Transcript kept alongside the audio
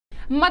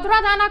मथुरा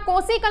थाना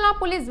कोसी कला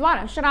पुलिस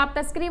द्वारा शराब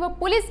तस्करी व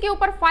पुलिस के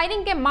ऊपर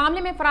फायरिंग के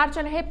मामले में फरार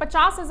चल रहे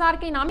 50,000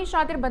 के इनामी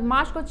शातिर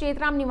बदमाश को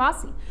चेतराम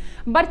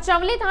निवासी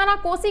बरचवली थाना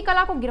कोसी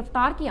कला को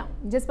गिरफ्तार किया,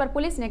 जिस पर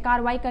पुलिस ने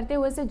कार्रवाई करते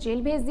हुए इसे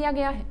जेल भेज दिया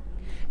गया है।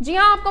 जी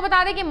हां, आपको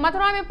बता दें कि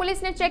मथुरा में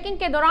पुलिस ने चेकिंग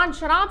के दौरान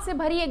शराब से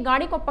भरी एक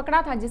गाड़ी को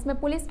पकड़ा था, जिसमें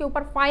पुलिस के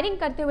ऊपर फायरिंग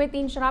करते हुए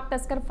 3 शराब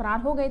तस्कर फरार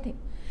हो गए थे,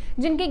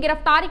 जिनकी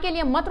गिरफ्तारी के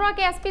लिए मथुरा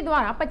के एसपी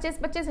द्वारा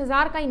 25-25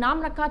 हजार का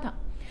इनाम रखा था।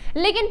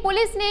 लेकिन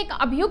पुलिस ने एक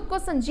अभियुक्त को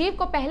संजीव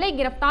को पहले ही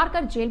गिरफ्तार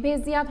कर जेल भेज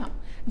दिया था,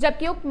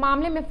 जबकि उक्त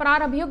मामले में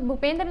फरार अभियुक्त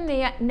भूपेंद्र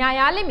ने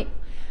न्यायालय में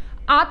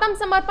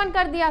आत्मसमर्पण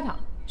कर दिया था।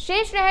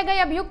 शेष रह गए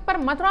अभियुक्त पर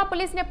मथुरा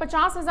पुलिस ने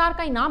 50,000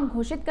 का इनाम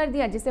घोषित कर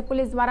दिया, जिसे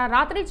पुलिस द्वारा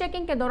रात्रि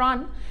चेकिंग के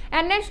दौरान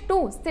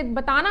NH2 स्थित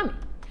बताना में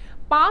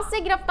पास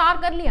से गिरफ्तार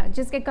कर लिया,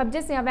 जिसके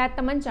कब्जे से अवैध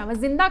तमंचा व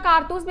जिंदा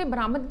कारतूस भी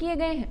बरामद किए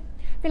गए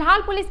हैं।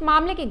 फिलहाल पुलिस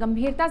मामले की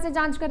गंभीरता से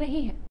जांच कर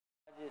रही है।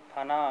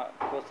 थाना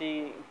कोसी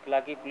कला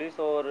की पुलिस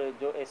और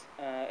जो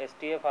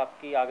STF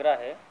आपकी आगरा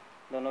है,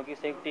 दोनों की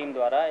संयुक्त टीम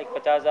द्वारा एक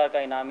 50,000 का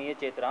इनामी है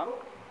चेतराम,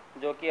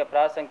 जो कि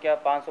अपराध संख्या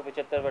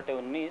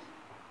 575/19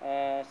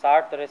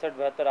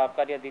 60-63-72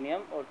 आबकारी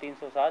अधिनियम और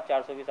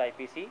 307-420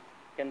 IPC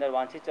के अंदर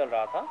वांछित चल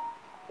रहा था।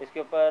 इसके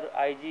ऊपर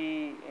IG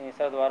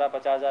सर द्वारा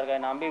 50,000 का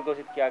इनाम भी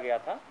घोषित किया गया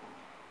था।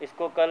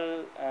 इसको कल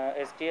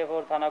STF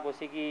और थाना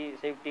कोसी की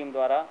संयुक्त टीम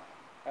द्वारा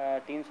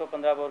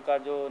 315 बोर का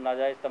जो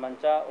नाजायज़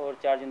तमंचा और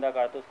 4 जिंदा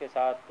कारतूस के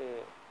साथ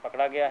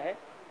पकड़ा गया है।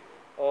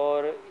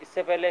 और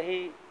इससे पहले ही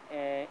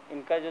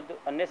इनका जो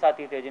अन्य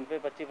साथी थे, जिन पे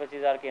 25-25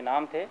 हज़ार के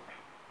इनाम थे,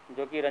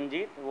 जो कि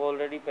रंजीत, वो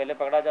ऑलरेडी पहले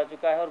पकड़ा जा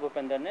चुका है और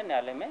भूपेंद्र ने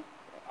न्यायालय में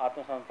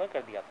आत्मसमर्पण कर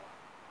दिया था।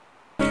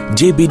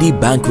 JBD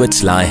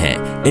Banquets लाए हैं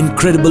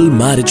Incredible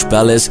Marriage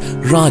Palace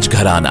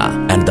Rajgharana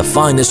and the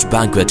finest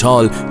banquet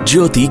hall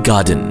Jyoti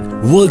Garden.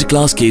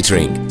 World-class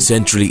catering,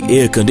 centrally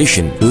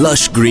air-conditioned,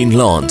 lush green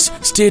lawns,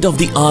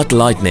 state-of-the-art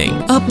lighting.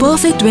 A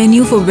perfect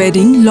venue for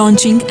wedding,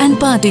 launching and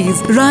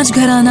parties.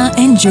 Rajgharana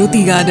and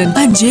Jyoti Garden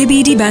at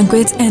JBD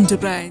Banquets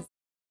Enterprise.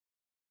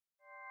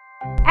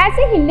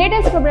 ऐसे ही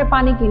latest खबरें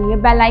पाने के लिए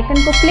bell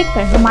icon को click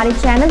कर हमारे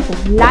channel को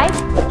like,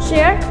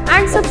 share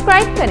and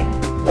subscribe करें।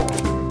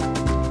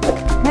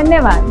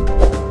 धन्यवाद।